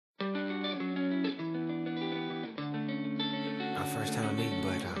first time meeting,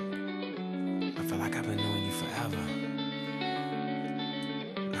 but I feel like I've been knowing you forever.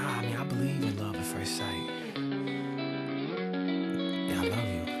 Nah, I mean, I believe in love at first sight. Yeah, I love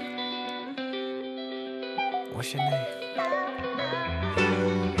you. What's your name?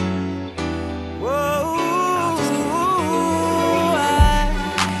 Whoa, I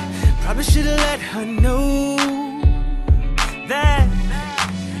probably should've let her know that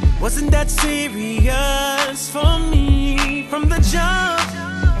wasn't that serious for me from the jump.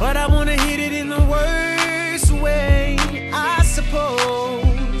 But I wanna hit it in the worst way, I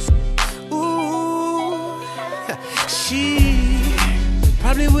suppose. Ooh, she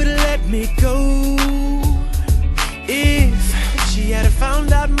probably would've let me go if she had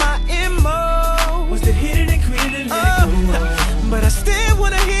found out my MO was to hit it and quit it and let it go. But I still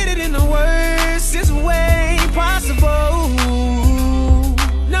wanna hit it in the worstest way possible.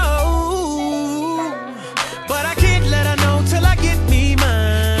 No, but I can't let her know till I get me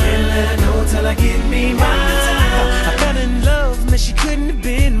mine. Can't let her know till I get me mine. I fell in love, man, she couldn't have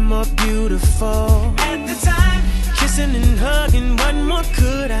been more beautiful. At the time, kissing and hugging, what more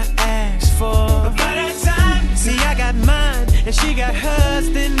could I ask for? But by that time, see, I got mine and she got hers,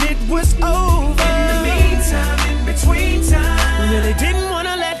 then it was over. In the meantime, in between time, really didn't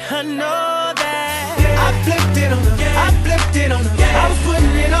wanna let her know that I flipped it on her, I flipped it on her, I was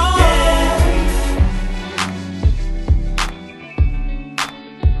putting it on.